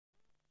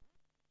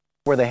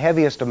where the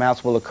heaviest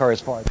amounts will occur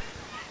as far as...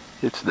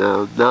 It's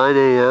now 9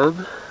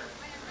 a.m.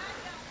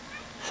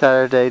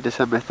 Saturday,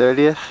 December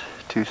 30th,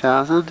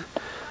 2000.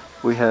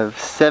 We have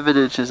 7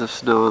 inches of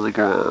snow on the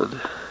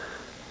ground.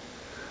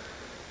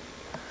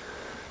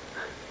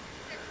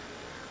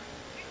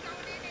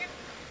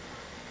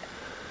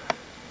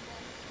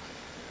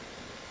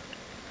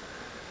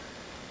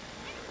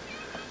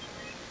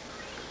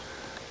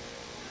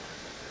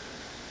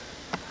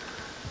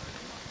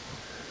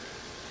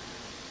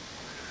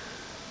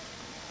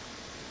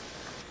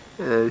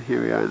 And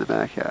here we are in the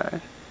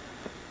backyard.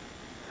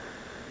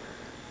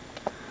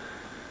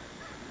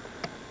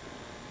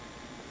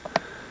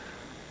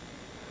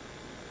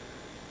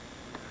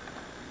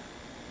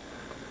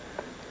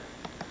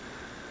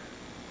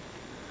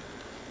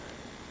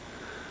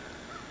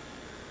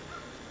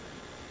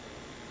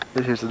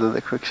 And here's another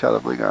quick shot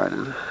of my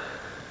garden.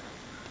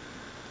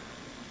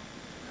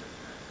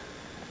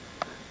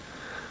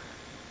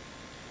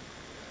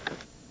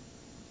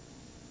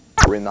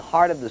 We're in the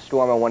heart of the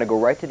storm. I want to go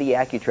right to the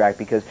AccuTrack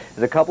because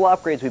there's a couple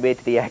upgrades we made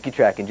to the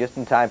AccuTrack, and just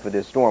in time for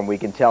this storm we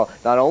can tell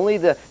not only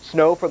the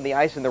snow from the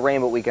ice and the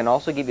rain, but we can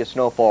also give you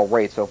snowfall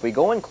rates. So if we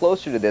go in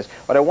closer to this,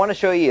 what I want to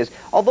show you is,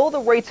 although the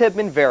rates have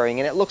been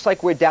varying and it looks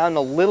like we're down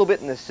a little bit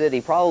in the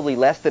city, probably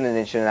less than an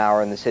inch an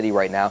hour in the city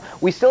right now,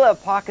 we still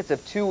have pockets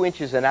of 2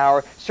 inches an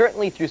hour,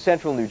 certainly through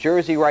central New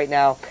Jersey right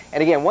now.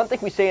 And again, one thing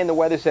we say in the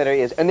Weather Center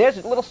is, and there's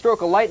a little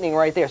stroke of lightning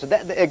right there, so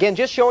that, again,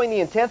 just showing the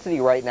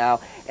intensity right now.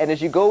 And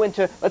as you go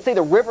into, let's say,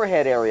 the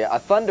Riverhead area, a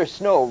thunder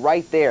snow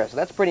right there. So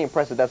that's pretty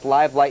impressive. That's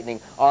live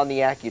lightning on the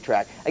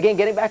AccuTrack. Again,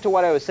 getting back to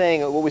what I was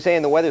saying, what we say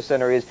in the Weather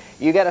Center is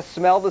you got to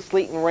smell the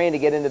sleet and rain to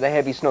get into the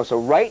heavy snow. So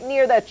right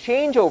near that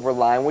changeover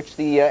line, which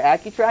the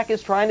AccuTrack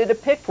is trying to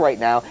depict right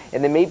now,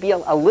 and there may be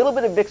a little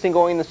bit of mixing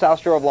going in the South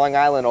Shore of Long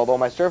Island, although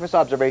my surface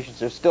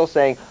observations are still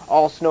saying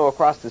all snow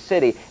across the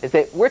city, is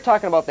that we're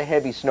talking about the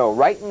heavy snow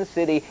right in the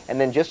city,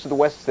 and then just to the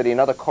west of the city,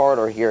 another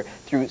corridor here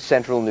through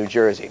central New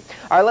Jersey.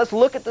 All right, let's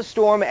look at the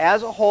storm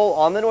as a whole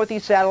on the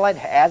northeast satellite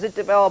as it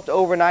developed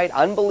overnight.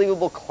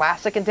 Unbelievable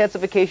classic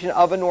intensification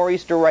of a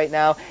nor'easter right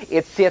now.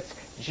 It sits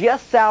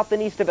just south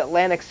and east of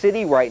Atlantic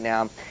City right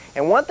now.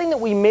 And one thing that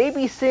we may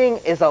be seeing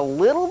is a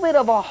little bit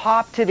of a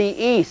hop to the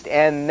east,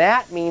 and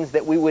that means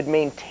that we would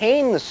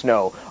maintain the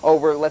snow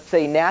over, let's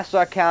say,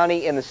 Nassau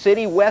County and the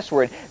city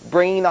westward,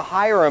 bringing the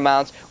higher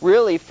amounts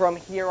really from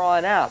here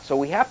on out. So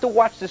we have to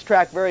watch this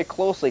track very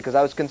closely because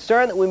I was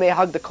concerned that we may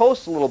hug the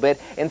coast a little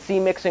bit and see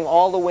mixing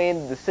all the way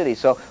into the city.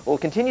 So we'll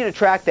continue to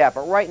track that,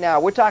 but right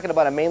now we're talking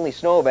about a mainly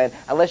snow event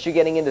unless you're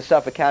getting into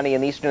Suffolk County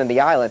and the eastern of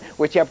the island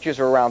where temperatures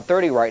are around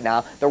 30 right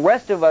now. The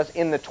rest of us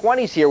in the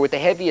 20s here with the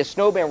heaviest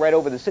snow band right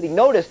over the city.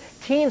 Notice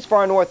teens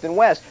far north and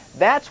west,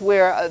 that's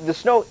where the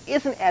snow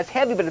isn't as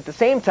heavy, but at the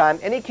same time,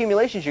 any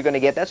accumulations you're going to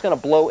get, that's going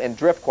to blow and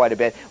drift quite a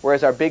bit,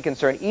 whereas our big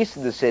concern east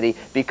of the city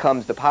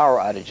becomes the power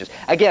outages.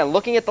 Again,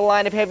 looking at the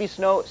line of heavy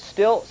snow,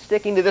 still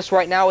sticking to this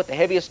right now with the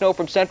heaviest snow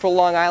from central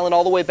Long Island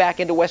all the way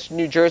back into western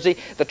New Jersey,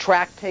 the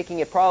track taking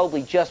it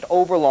probably just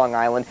over Long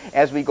Island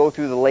as we go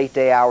through the late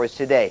day hours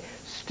today.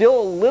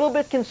 Still a little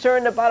bit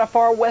concerned about a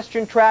far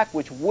western track,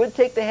 which would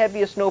take the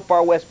heaviest snow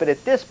far west, but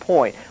at this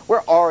point,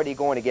 we're already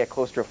going to get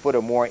close to a foot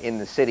or more in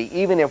the city,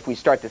 even if we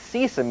start to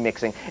see some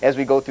mixing as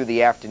we go through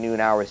the afternoon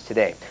hours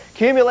today.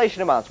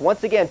 Accumulation amounts,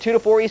 once again, 2 to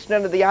 4 eastern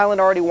end of the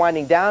island already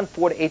winding down,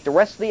 4 to 8 the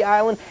rest of the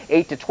island,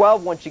 8 to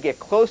 12 once you get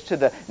close to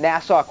the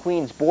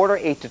Nassau-Queens border,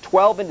 8 to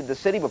 12 into the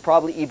city, but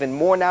probably even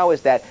more now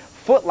as that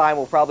foot line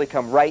will probably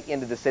come right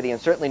into the city,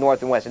 and certainly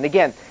north and west. And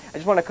again, I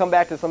just want to come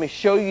back to this. Let me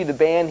show you the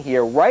band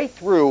here right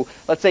through,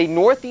 let's say,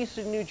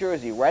 northeastern New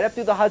Jersey, right up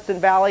through the Hudson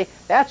Valley.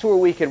 That's where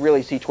we could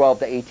really see 12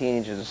 to 18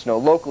 inches of snow,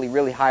 locally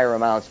really higher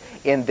amounts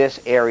in this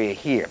area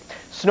here.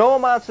 Snow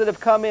amounts that have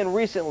come in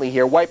recently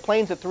here, White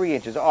Plains at 3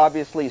 inches,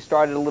 obviously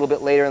started a little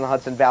bit later in the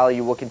Hudson Valley.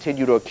 You will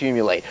continue to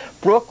accumulate.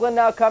 Brooklyn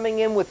now coming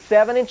in with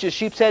 7 inches,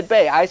 Sheepshead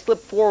Bay, Islip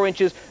 4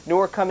 inches,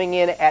 Newark coming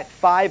in at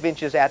 5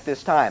 inches at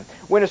this time.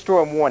 Winter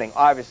storm warning,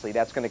 obviously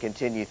that's going to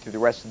continue through the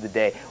rest of the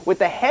day, with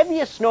the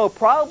heaviest snow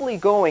probably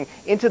going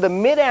into the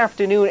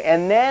mid-afternoon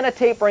and then a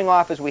tapering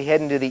off as we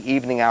head into the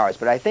evening hours.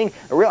 But I think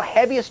the real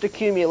heaviest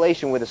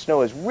accumulation where the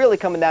snow is really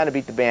coming down to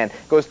beat the band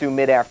goes through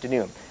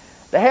mid-afternoon.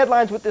 The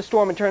headlines with this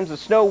storm in terms of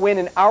snow, wind,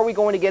 and are we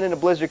going to get into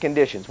blizzard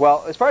conditions?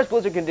 Well, as far as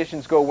blizzard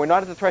conditions go, we're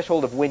not at the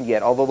threshold of wind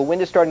yet, although the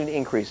wind is starting to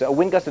increase. A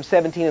wind gust of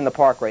 17 in the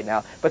park right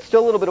now, but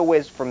still a little bit of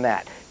ways from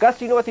that.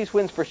 Gusty northeast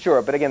winds for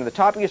sure, but again, at the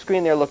top of your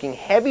screen there looking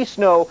heavy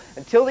snow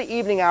until the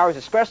evening hours,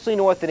 especially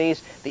north and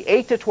east, the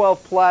 8 to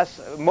 12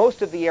 plus,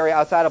 most of the area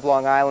outside of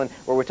Long Island,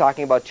 where we're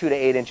talking about 2 to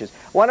 8 inches.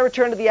 I want to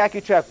return to the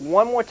AccuTrack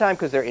one more time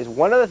because there is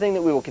one other thing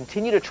that we will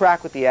continue to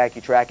track with the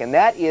AccuTrack, and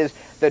that is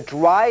the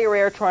drier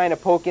air trying to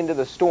poke into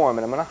the storm.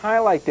 And I'm going to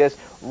highlight this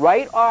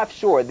right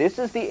offshore. This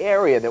is the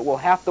area that we'll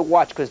have to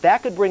watch because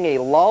that could bring a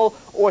lull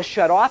or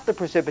shut off the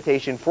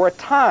precipitation for a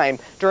time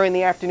during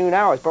the afternoon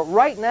hours. But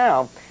right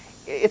now,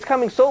 it's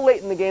coming so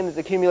late in the game that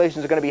the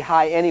accumulations are going to be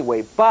high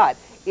anyway. But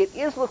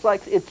looks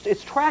like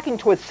it's tracking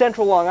towards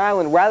central Long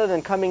Island rather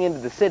than coming into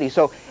the city.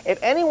 So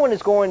if anyone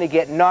is going to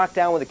get knocked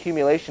down with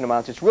accumulation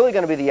amounts, it's really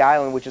going to be the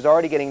island, which is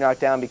already getting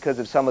knocked down because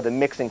of some of the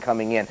mixing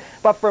coming in.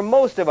 But for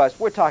most of us,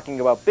 we're talking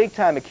about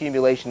big-time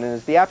accumulation, and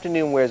as the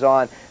afternoon wears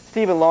on,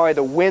 Steve and Laurie,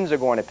 the winds are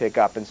going to pick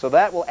up, and so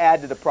that will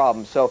add to the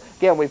problem. So,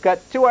 again, we've got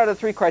 2 out of the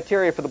 3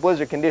 criteria for the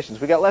blizzard conditions.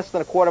 We've got less than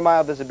a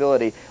quarter-mile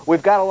visibility.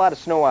 We've got a lot of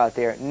snow out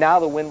there. Now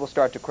the wind will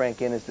start to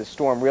crank in as this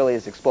storm really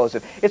is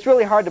explosive. It's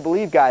really hard to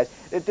believe, guys,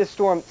 that this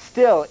storm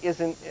still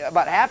isn't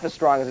about half as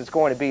strong as it's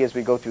going to be as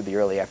we go through the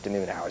early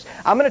afternoon hours.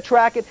 I'm going to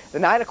track it. The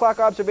 9 o'clock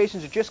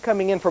observations are just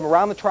coming in from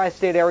around the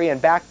tri-state area and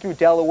back through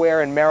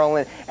Delaware and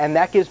Maryland, and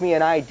that gives me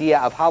an idea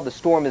of how the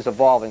storm is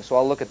evolving, so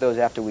I'll look at those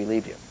after we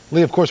leave you.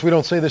 Lee, of course, we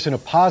don't say this in a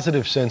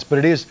positive sense, but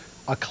it is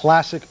a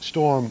classic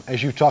storm,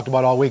 as you've talked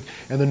about all week.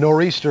 And the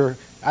nor'easter,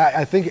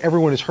 I think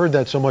everyone has heard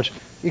that so much.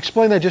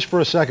 Explain that just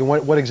for a second,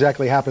 what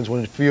exactly happens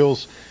when it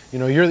feels, you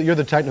know, you're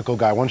the technical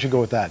guy. Why don't you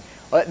go with that?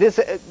 This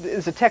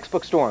is a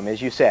textbook storm,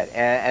 as you said,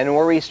 and a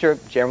nor'easter,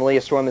 generally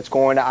a storm that's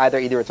going to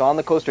either it's on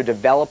the coast or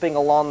developing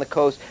along the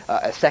coast,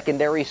 a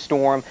secondary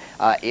storm.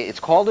 It's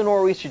called a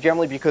nor'easter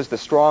generally because the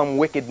strong,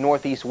 wicked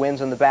northeast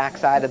winds on the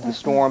backside of the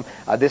storm.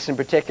 This in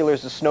particular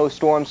is a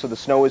snowstorm, so the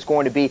snow is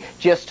going to be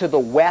just to the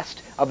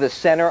west of the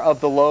center of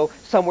the low,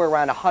 somewhere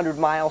around 100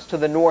 miles to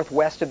the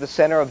northwest of the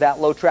center of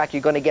that low track.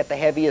 You're going to get the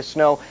heaviest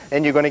snow,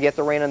 and you're going to get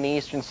the rain on the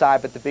eastern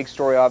side, but the big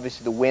story,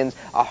 obviously, the winds.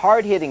 A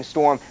hard-hitting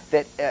storm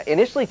that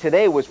initially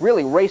today was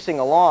really racing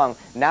along.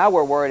 Now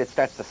we're worried it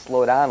starts to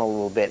slow down a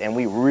little bit, and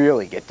we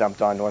really get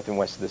dumped on north and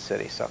west of the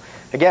city. So,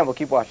 again, we'll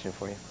keep watching it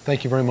for you.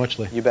 Thank you very much,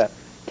 Lee. You bet.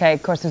 Okay,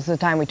 of course, this is the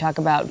time we talk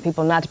about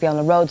people not to be on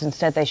the roads.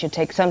 Instead, they should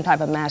take some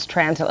type of mass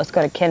transit. Let's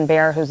go to Ken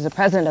Baer, who's the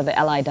president of the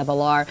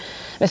LIRR.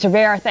 Mr.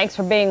 Baer, thanks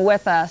for being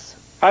with us.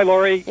 Hi,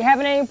 Lori. You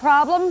having any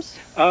problems?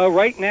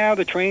 Right now,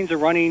 the trains are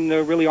running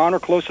really on or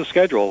close to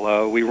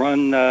schedule. We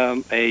run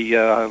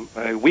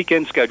a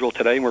weekend schedule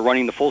today, and we're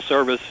running the full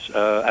service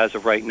as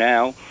of right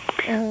now.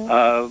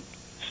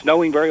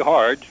 Snowing very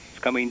hard. It's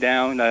coming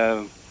down.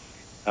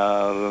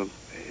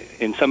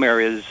 In some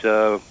areas,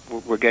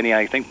 we're getting,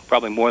 I think,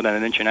 probably more than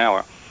an inch an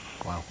hour.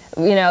 Wow.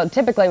 You know,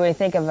 typically when we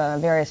think of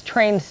various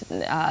train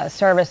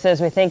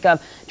services, we think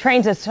of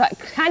trains as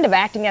kind of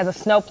acting as a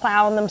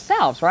snowplow in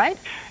themselves, right?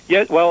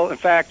 Yeah, well, in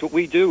fact, what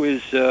we do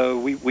is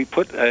we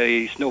put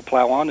a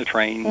snowplow on the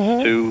train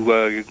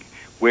to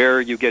where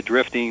you get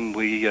drifting.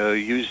 We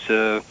use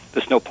the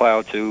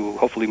snowplow to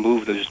hopefully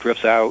move those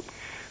drifts out.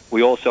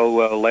 We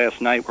also, last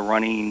night, were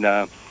running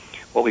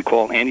what we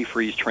call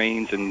antifreeze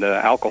trains and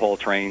alcohol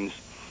trains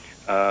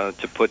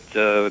to put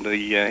the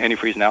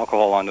antifreeze and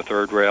alcohol on the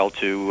third rail.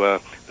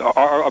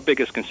 Our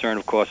biggest concern,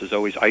 of course, is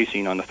always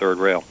icing on the third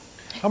rail.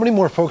 How many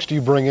more folks do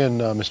you bring in,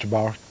 Mr.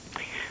 Bauer?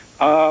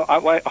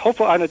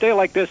 Hopefully, on a day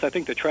like this, I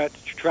think the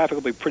traffic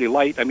will be pretty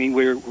light. I mean,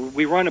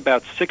 we run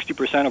about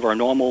 60% of our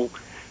normal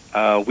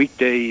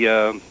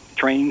weekday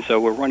trains, so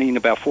we're running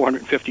about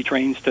 450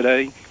 trains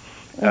today,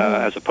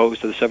 as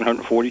opposed to the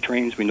 740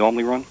 trains we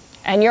normally run.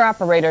 And your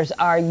operators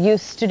are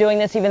used to doing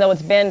this, even though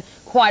it's been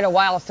quite a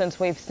while since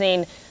we've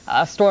seen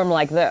a storm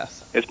like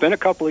this. It's been a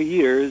couple of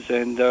years,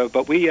 and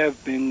but we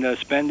have been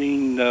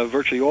spending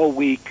virtually all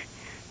week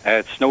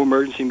at snow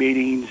emergency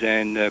meetings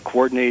and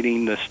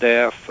coordinating the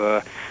staff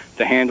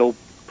to handle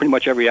pretty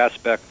much every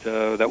aspect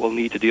that we'll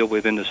need to deal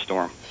with in this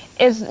storm.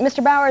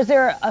 Mr. Bauer, is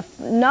there a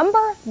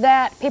number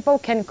that people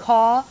can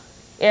call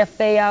if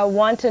they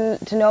want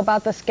to know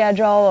about the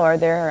schedule, or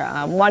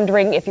they're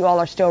wondering if you all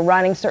are still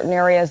running certain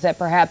areas that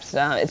perhaps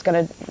it's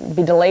going to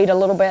be delayed a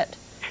little bit?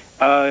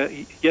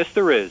 Yes,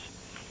 there is.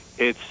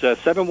 It's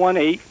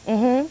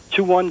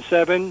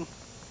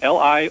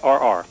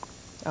 718-217-LIRR.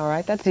 All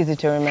right, that's easy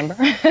to remember.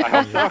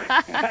 I hope so.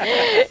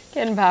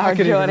 Ken Bauer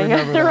joining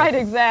us. Right,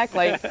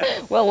 exactly.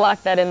 We'll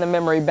lock that in the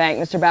memory bank.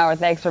 Mr. Bauer,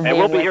 thanks for being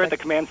with us. And we'll be here at the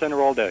command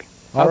center all day.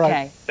 All right.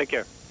 Okay. Take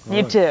care.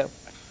 You too.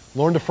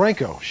 Lauren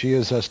DeFranco, she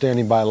is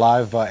standing by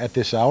live at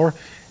this hour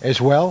as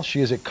well.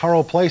 She is at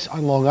Carl Place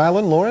on Long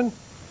Island. Lauren?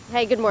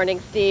 Hey, good morning,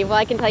 Steve. Well,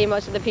 I can tell you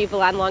most of the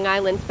people on Long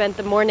Island spent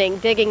the morning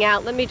digging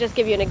out. Let me just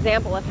give you an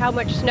example of how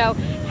much snow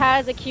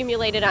has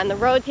accumulated on the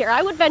roads here.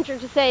 I would venture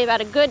to say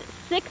about a good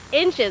 6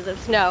 inches of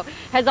snow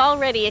has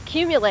already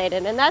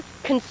accumulated, and that's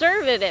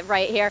conservative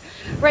right here.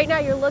 Right now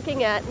you're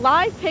looking at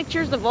live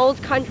pictures of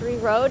Old Country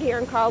Road here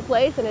in Carl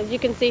Place, and as you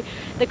can see,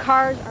 the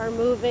cars are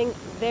moving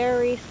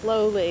very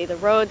slowly. The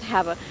roads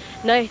have a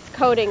nice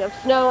coating of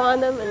snow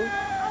on them,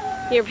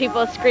 and hear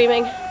people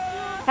screaming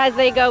as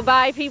they go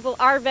by. People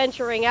are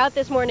venturing out.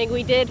 This morning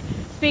we did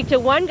speak to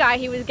one guy.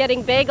 He was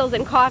getting bagels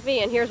and coffee,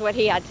 and here's what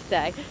he had to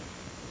say.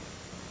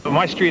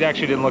 My street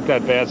actually didn't look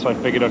that bad, so I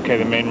figured, okay,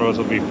 the main roads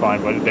will be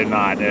fine, but they're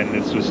not, and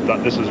it's just,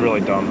 this is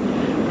really dumb,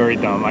 very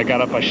dumb. I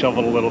got up, I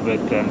shoveled a little bit,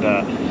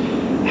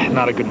 and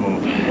not a good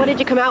move. What did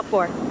you come out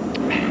for?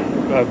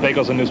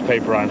 Bagels and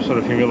newspaper. I'm sort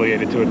of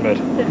humiliated to admit.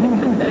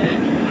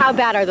 How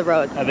bad are the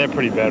roads? They're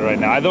pretty bad right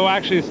now. Although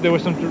actually there were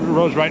some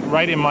roads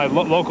right in my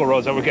local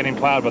roads that were getting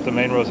plowed, but the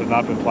main roads have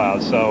not been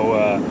plowed. So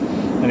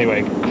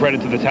anyway,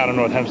 credit to the town of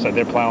North Hempstead.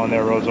 They're plowing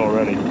their roads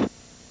already.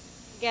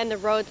 Again, the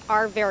roads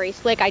are very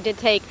slick. I did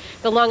take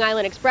the Long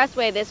Island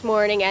Expressway this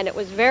morning, and it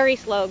was very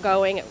slow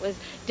going. It was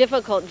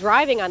difficult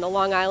driving on the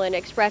Long Island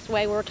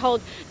Expressway. We're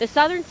told the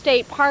Southern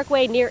State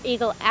Parkway near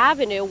Eagle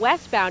Avenue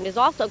westbound is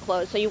also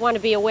closed, so you want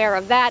to be aware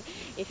of that.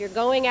 If you're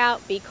going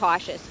out, be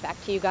cautious. Back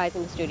to you guys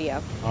in the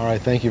studio. All right,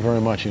 thank you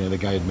very much. You know, the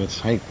guy admits,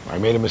 hey, I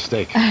made a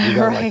mistake. You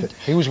gotta like that.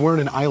 He was wearing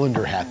an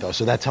Islander hat, though,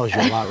 so that tells you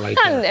a lot right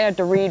there. They have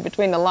to read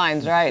between the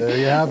lines, right? There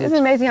you have it. Isn't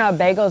it amazing how a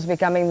bagel is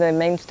becoming the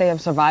mainstay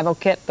of survival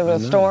kit through the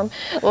storm?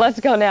 Let's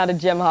go now to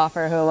Jim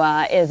Hoffer, who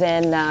is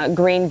in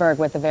Greenburgh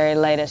with the very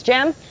latest.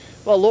 Jim?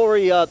 Well,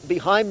 Lori,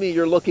 behind me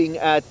you're looking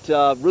at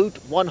Route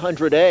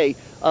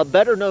 100A,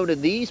 better known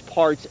in these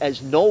parts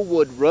as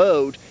Knollwood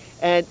Road.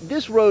 And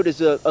this road is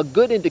a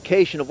good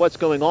indication of what's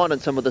going on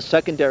some of the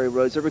secondary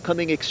roads. They're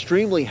becoming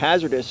extremely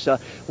hazardous.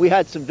 We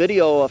had some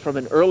video from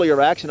an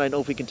earlier accident. I don't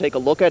know if we can take a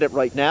look at it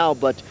right now,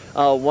 but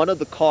one of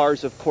the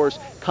cars, of course,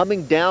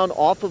 coming down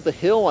off of the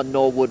hill on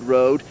Knollwood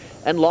Road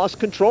and lost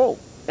control.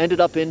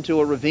 Ended up into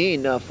a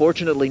ravine.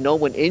 Fortunately, no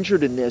one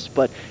injured in this,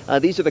 but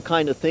these are the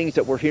kind of things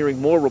that we're hearing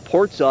more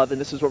reports of,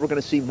 and this is what we're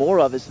going to see more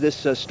of as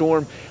this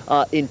storm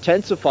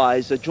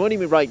intensifies.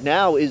 Joining me right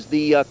now is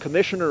the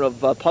Commissioner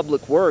of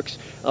Public Works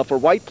for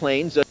White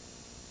Plains.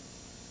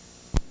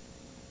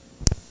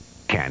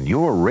 Can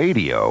your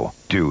radio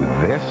do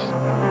this?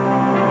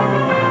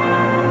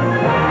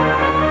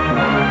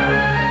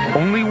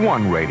 Only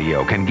one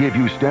radio can give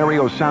you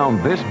stereo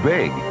sound this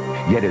big,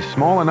 yet is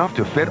small enough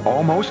to fit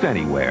almost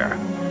anywhere.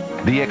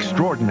 The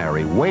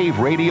extraordinary Wave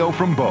Radio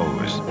from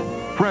Bose.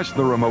 Press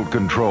the remote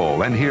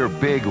control and hear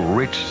big,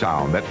 rich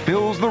sound that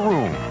fills the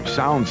room.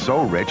 Sounds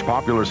so rich,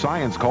 Popular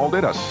Science called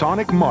it a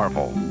sonic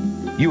marvel.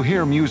 You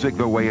hear music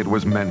the way it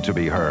was meant to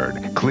be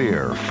heard.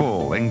 Clear,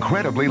 full,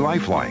 incredibly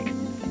lifelike.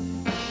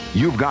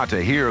 You've got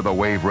to hear the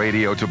Wave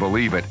Radio to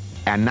believe it.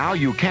 And now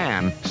you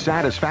can,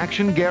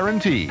 satisfaction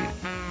guaranteed.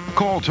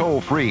 Call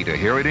toll-free to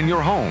hear it in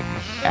your home.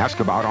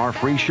 Ask about our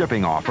free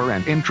shipping offer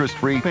and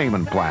interest-free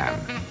payment plan.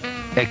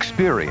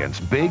 Experience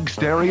big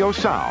stereo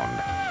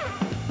sound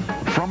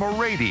from a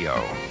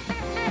radio.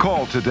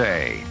 Call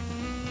today.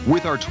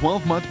 With our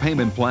 12-month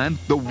payment plan,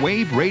 the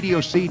Wave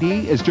Radio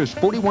CD is just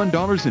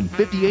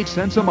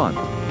 $41.58 a month.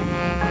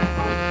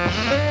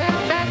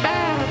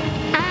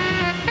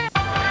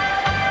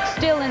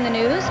 Still in the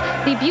news,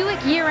 the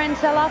Buick year-end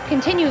sell-off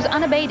continues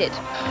unabated.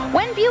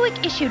 When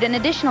Buick issued an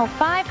additional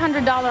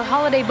 $500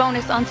 holiday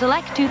bonus on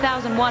select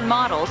 2001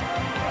 models,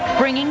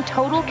 bringing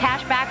total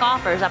cashback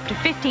offers up to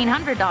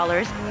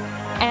 $1,500,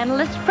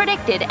 analysts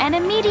predicted an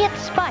immediate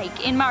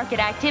spike in market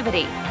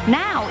activity.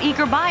 Now,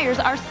 eager buyers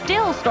are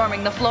still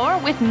storming the floor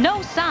with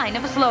no sign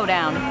of a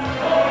slowdown.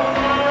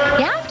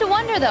 You have to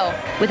wonder, though,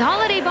 with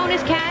holiday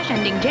bonus cash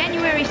ending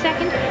January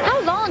 2nd,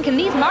 how long can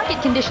these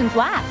market conditions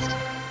last?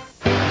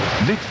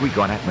 Next week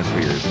on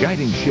Atmospheres,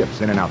 guiding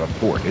ships in and out of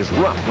port is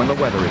rough when the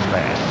weather is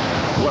bad.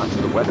 Plus,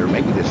 the weather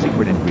may be the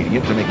secret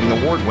ingredient to making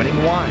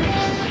award-winning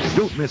wines.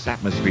 Don't miss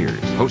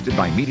Atmospheres, hosted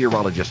by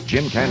meteorologists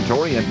Jim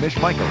Cantori and Mish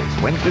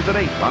Michaels, Wednesdays at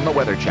 8 on the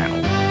Weather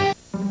Channel.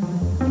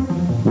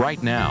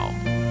 Right now,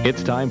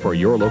 it's time for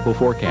your local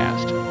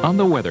forecast on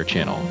the Weather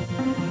Channel.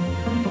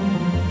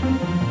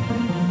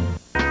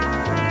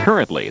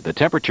 Currently, the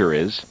temperature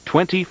is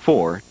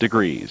 24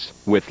 degrees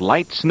with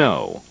light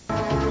snow.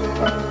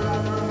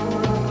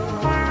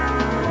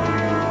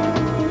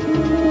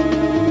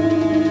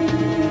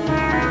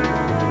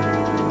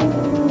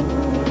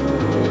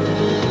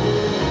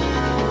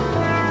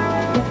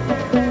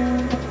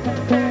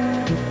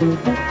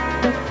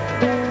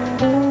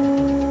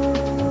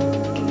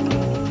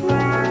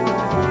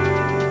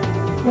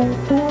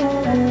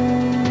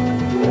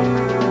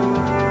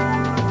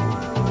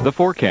 The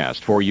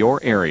forecast for your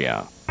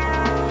area.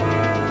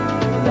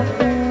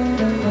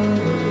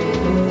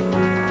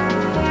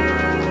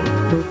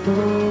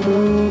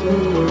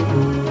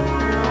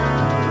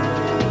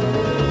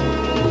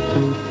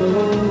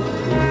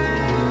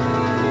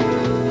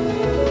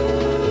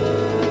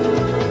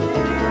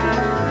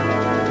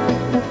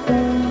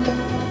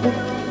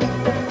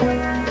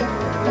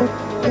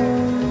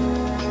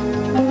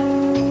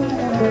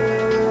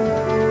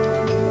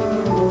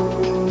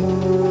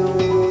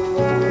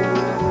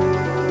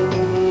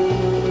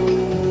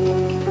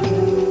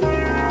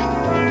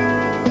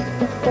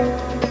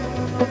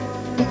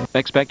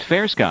 Expect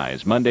fair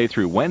skies Monday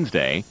through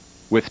Wednesday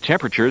with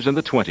temperatures in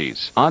the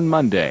 20s on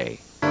Monday.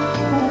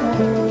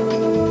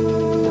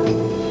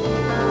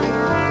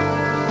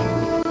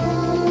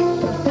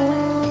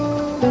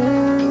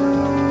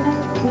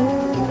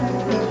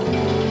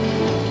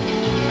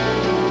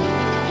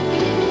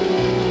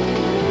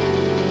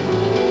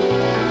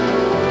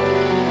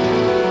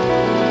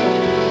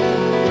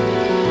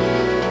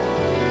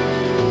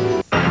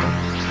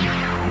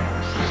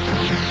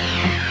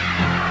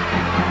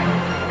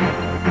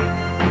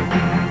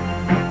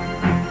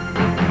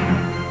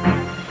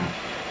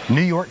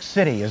 New York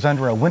City is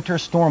under a winter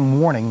storm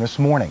warning this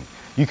morning.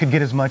 You could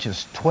get as much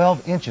as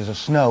 12 inches of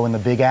snow in the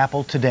Big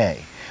Apple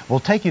today.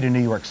 We'll take you to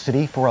New York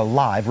City for a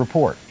live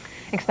report.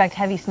 Expect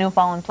heavy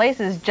snowfall in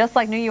places just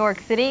like New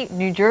York City,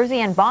 New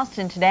Jersey, and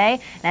Boston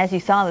today. And as you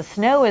saw, the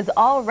snow is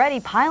already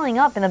piling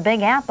up in the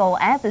Big Apple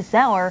at this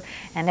hour.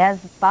 And as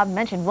Bob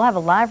mentioned, we'll have a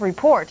live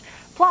report.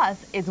 Plus,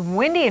 it's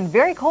windy and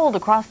very cold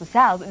across the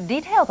south.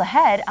 Details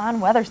ahead on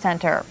Weather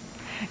Center.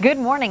 Good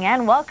morning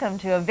and welcome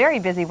to a very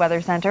busy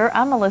Weather Center.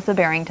 I'm Melissa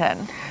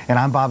Barrington. And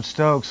I'm Bob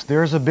Stokes.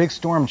 There's a big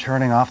storm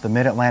churning off the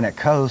mid-Atlantic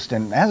coast,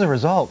 and as a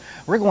result,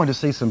 we're going to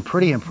see some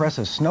pretty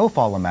impressive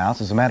snowfall amounts.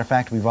 As a matter of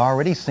fact, we've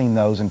already seen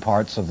those in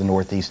parts of the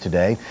Northeast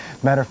today.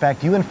 Matter of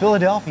fact, you in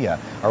Philadelphia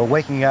are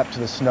waking up to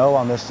the snow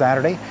on this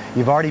Saturday.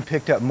 You've already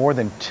picked up more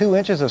than 2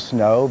 inches of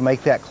snow,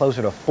 make that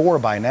closer to 4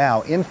 by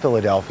now in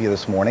Philadelphia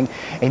this morning,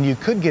 and you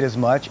could get as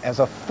much as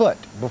a foot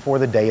before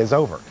the day is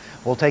over.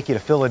 We'll take you to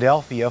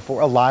Philadelphia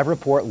for a live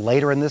report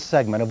later in this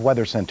segment of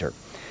Weather Center.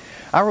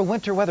 Our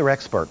winter weather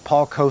expert,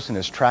 Paul Cosin,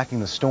 is tracking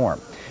the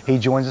storm. He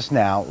joins us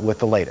now with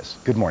the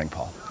latest. Good morning,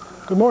 Paul.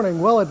 Good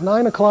morning. Well, at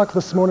 9 o'clock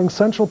this morning,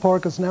 Central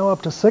Park is now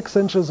up to 6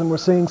 inches, and we're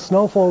seeing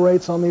snowfall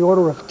rates on the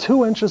order of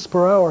 2 inches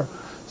per hour.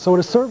 So it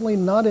is certainly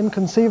not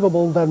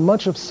inconceivable that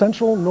much of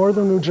central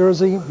northern New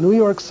Jersey, New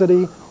York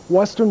City,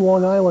 western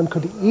Long Island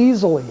could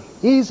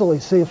easily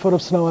see a foot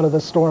of snow out of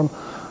this storm.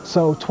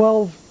 So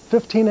 12,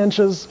 15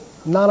 inches,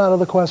 not out of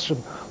the question.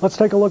 Let's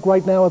take a look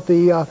right now at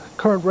the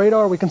current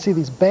radar. We can see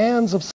these bands of